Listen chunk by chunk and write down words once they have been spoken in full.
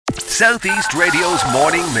Southeast Radio's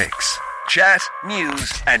morning mix. Chat,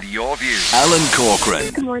 news and your views. Alan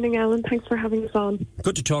Corcoran. Good morning, Alan. Thanks for having us on.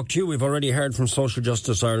 Good to talk to you. We've already heard from Social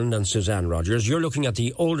Justice Ireland and Suzanne Rogers. You're looking at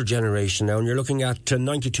the older generation now, and you're looking at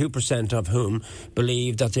 92% of whom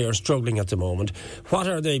believe that they are struggling at the moment. What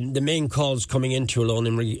are the main calls coming into Alone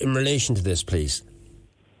in relation to this, please?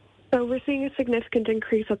 So we're seeing a significant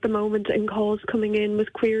increase at the moment in calls coming in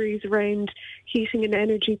with queries around heating and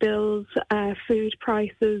energy bills, food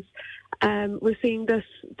prices. We're seeing this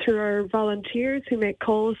through our volunteers who make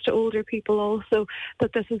calls to older people also,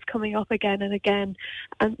 that this is coming up again and again.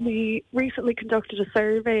 And we recently conducted a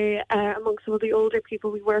survey among some of the older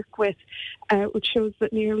people we work with, which shows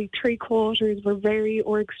that nearly 3/4 were very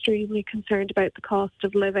or extremely concerned about the cost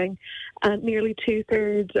of living, and nearly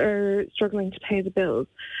 2/3 are struggling to pay the bills.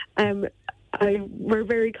 We're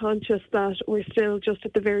very conscious that we're still just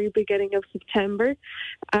at the very beginning of September.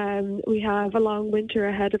 We have a long winter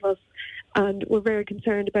ahead of us, and we're very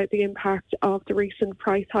concerned about the impact of the recent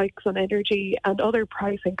price hikes on energy and other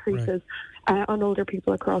price increases on older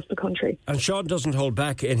people across the country. And Sean doesn't hold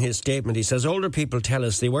back in his statement. He says older people tell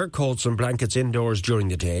us they wear coats and blankets indoors during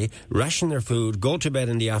the day, ration their food, go to bed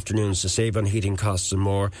in the afternoons to save on heating costs and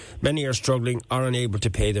more. Many are struggling, are unable to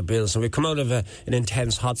pay their bills. And we've come out of an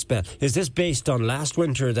intense hot spell. Is this based on last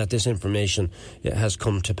winter that this information has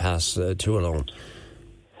come to pass to Alone?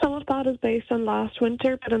 Some of that is based on last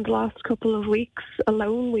winter, but in the last couple of weeks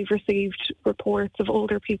alone, we've received reports of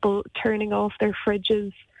older people turning off their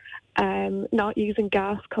fridges, not using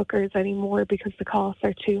gas cookers anymore because the costs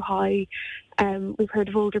are too high. We've heard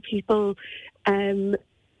of older people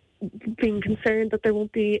being concerned that they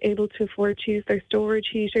won't be able to afford to use their storage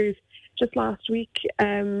heaters. Just last week,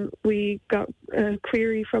 we got a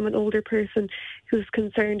query from an older person who's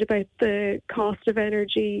concerned about the cost of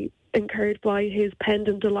energy incurred by his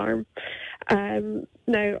pendant alarm.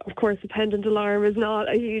 Now, of course, a pendant alarm is not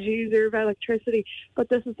a huge user of electricity, but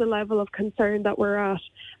this is the level of concern that we're at.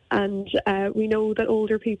 And we know that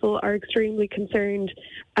older people are extremely concerned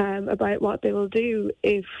about what they will do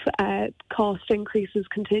if cost increases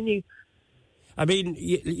continue. I mean,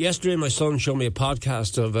 yesterday my son showed me a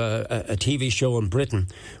podcast of a TV show in Britain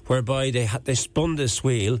whereby they spun this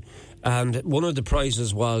wheel, and one of the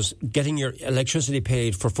prizes was getting your electricity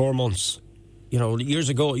paid for 4 months. You know, years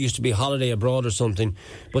ago it used to be holiday abroad or something,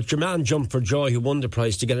 but your man jumped for joy who won the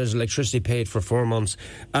prize to get his electricity paid for 4 months.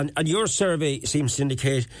 And your survey seems to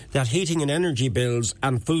indicate that heating and energy bills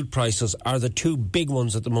and food prices are the two big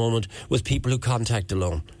ones at the moment with people who contact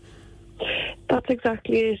Alone. That's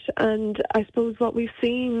exactly it. And I suppose what we've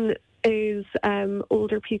seen is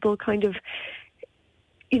older people kind of,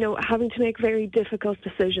 having to make very difficult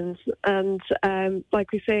decisions. And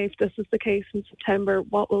like we say, if this is the case in September,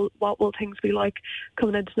 what will things be like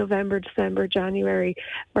coming into November, December, January?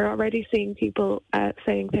 We're already seeing people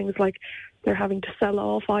saying things like they're having to sell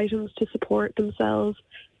off items to support themselves,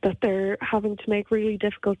 that they're having to make really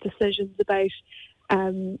difficult decisions about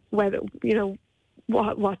whether,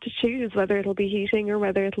 what to choose, whether it'll be heating or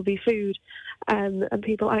whether it'll be food, and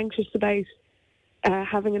people anxious about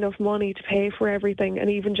having enough money to pay for everything, and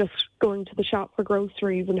even just going to the shop for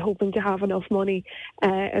groceries and hoping to have enough money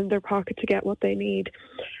in their pocket to get what they need.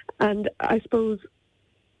 And I suppose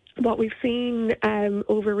what we've seen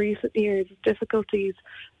over recent years is difficulties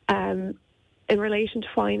in relation to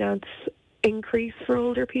finance increase for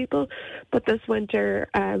older people, but this winter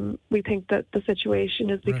we think that the situation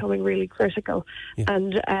is becoming really critical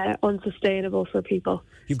and unsustainable for people.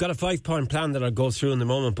 You've got a 5-point plan that I'll go through in the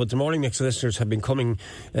moment, but the Morning Mix listeners have been coming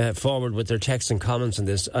forward with their texts and comments on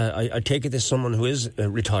this. I take it this someone who is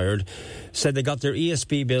retired said they got their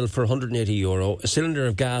ESB bill for €180, a cylinder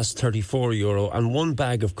of gas €34, and one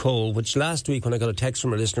bag of coal, which last week when I got a text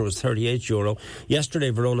from a listener was €38. Yesterday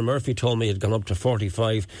Verona Murphy told me it had gone up to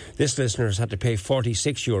 45. This listener has had to pay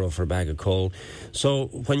 €46 for a bag of coal. So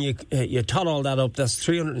when you tot all that up, that's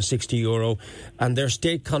 €360, and their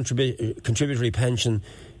state contributory pension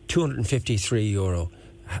 €253.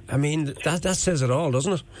 I mean, that says it all,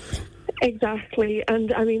 doesn't it? Exactly,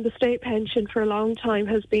 and I mean the state pension for a long time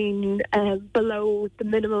has been below the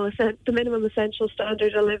minimum essential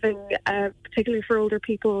standard of living, particularly for older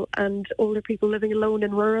people and older people living alone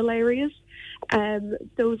in rural areas.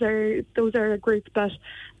 Those are a group that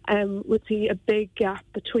would see a big gap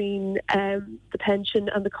between the pension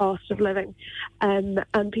and the cost of living, and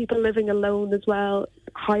people living alone as well,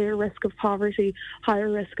 higher risk of poverty,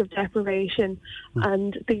 higher risk of deprivation,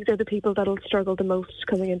 and these are the people that will struggle the most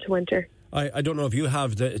coming into winter. I don't know if you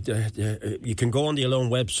have you can go on the Alone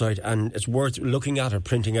website, and it's worth looking at or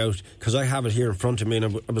printing out, because I have it here in front of me,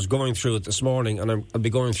 and I was going through it this morning, and I'll be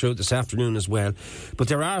going through it this afternoon as well. But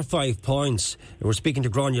there are 5 points. We're speaking to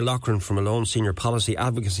Grania Loughran from Alone, Senior Policy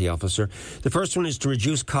Advocacy Officer. The first one is to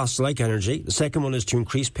reduce costs like energy. The second one is to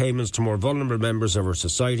increase payments to more vulnerable members of our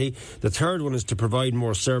society. The third one is to provide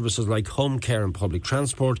more services like home care and public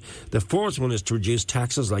transport. The fourth one is to reduce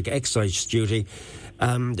taxes like excise duty.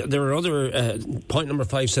 There are other, point number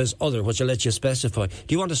 5 says other, which I'll let you specify.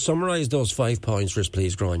 Do you want to summarise those 5 points for us,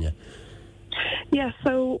 please, Grania? Yes,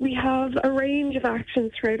 so we have a range of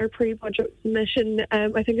actions throughout our pre-budget submission.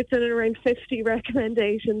 I think it's in around 50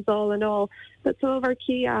 recommendations all in all. But some of our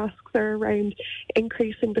key asks are around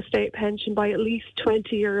increasing the state pension by at least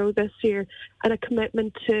 €20 this year, and a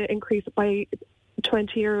commitment to increase it by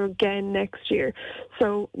 €20 again next year.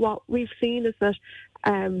 So what we've seen is that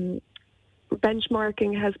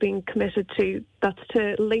benchmarking has been committed to. That's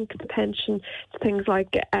to link the pension to things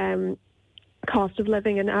like cost of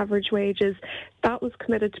living and average wages. That was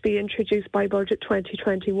committed to be introduced by Budget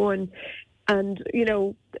 2021. And, you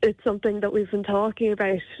know, it's something that we've been talking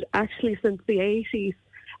about actually since the 80s.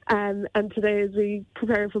 And today, as we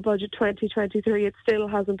prepare for Budget 2023, it still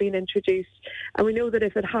hasn't been introduced. And we know that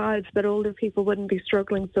if it had, that older people wouldn't be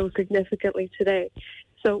struggling so significantly today.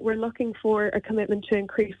 So we're looking for a commitment to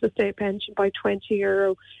increase the state pension by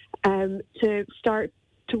 €20 to start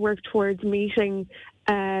to work towards meeting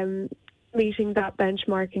that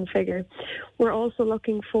benchmarking figure. We're also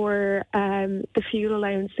looking for the fuel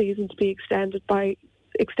allowance season to be extended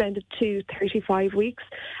to 35 weeks,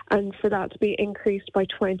 and for that to be increased by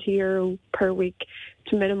 €20 per week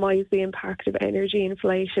to minimise the impact of energy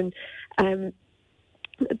inflation. The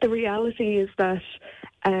reality is that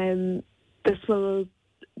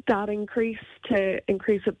that increase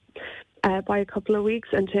it by a couple of weeks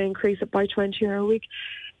and to increase it by €20 a week,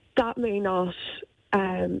 that may not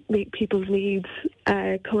meet people's needs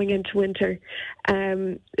coming into winter.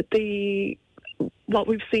 What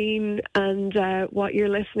we've seen and what your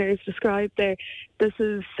listeners described there, this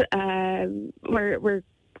is we're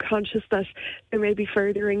conscious that there may be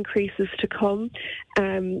further increases to come,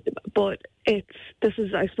 but this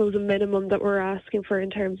is, I suppose, a minimum that we're asking for in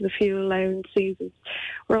terms of the fuel allowance seasons.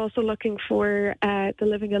 We're also looking for the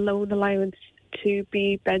living alone allowance to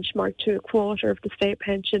be benchmarked to a quarter of the state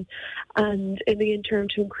pension, and in the interim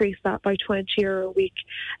to increase that by €20 a week.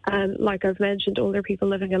 And like I've mentioned, older people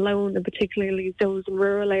living alone, and particularly those in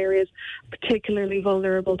rural areas, particularly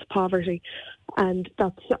vulnerable to poverty. And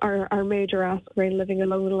that's our major ask around living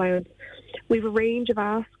alone allowance. We have a range of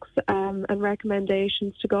asks and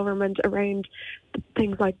recommendations to government around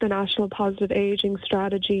things like the National Positive Ageing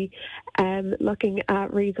Strategy, looking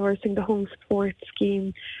at resourcing the home support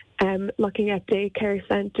scheme, looking at daycare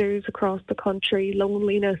centres across the country,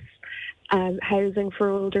 loneliness, housing for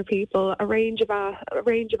older people, a range of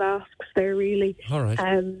asks there really. All right.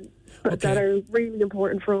 That are really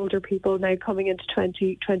important for older people now coming into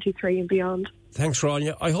 2023 and beyond. Thanks,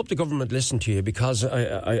 Grania. I hope the government listened to you, because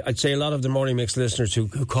I'd say a lot of the Morning Mix listeners who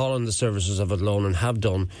call on the services of Alone and have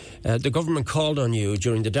done, the government called on you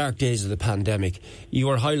during the dark days of the pandemic. You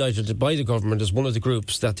were highlighted by the government as one of the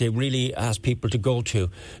groups that they really asked people to go to.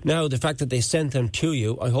 Now, the fact that they sent them to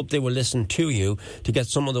you, I hope they will listen to you to get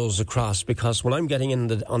some of those across, because what I'm getting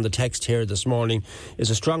on the text here this morning is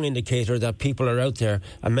a strong indicator that people are out there,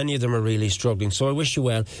 and many of them are really struggling. So I wish you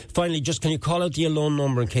well. Finally, just can you call out the Alone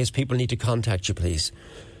number in case people need to contact you, please?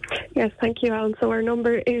 Yes, thank you, Alan. So our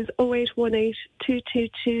number is 0818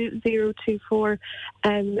 222 024,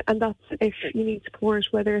 and that's if you need support,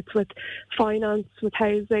 whether it's with finance, with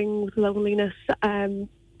housing, with loneliness.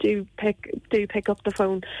 Do pick up the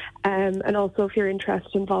phone, and also if you're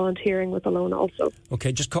interested in volunteering with Alone also.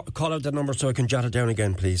 Okay, just call out that number so I can jot it down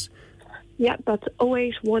again, please. Yeah, that's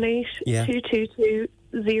 0818 222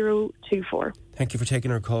 024. Thank you for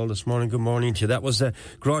taking our call this morning. Good morning to you. That was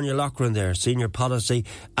Grania Loughran there, Senior Policy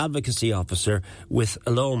Advocacy Officer with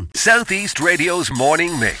Alone. South East Radio's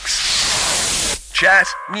Morning Mix. Chat,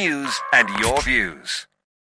 news and your views.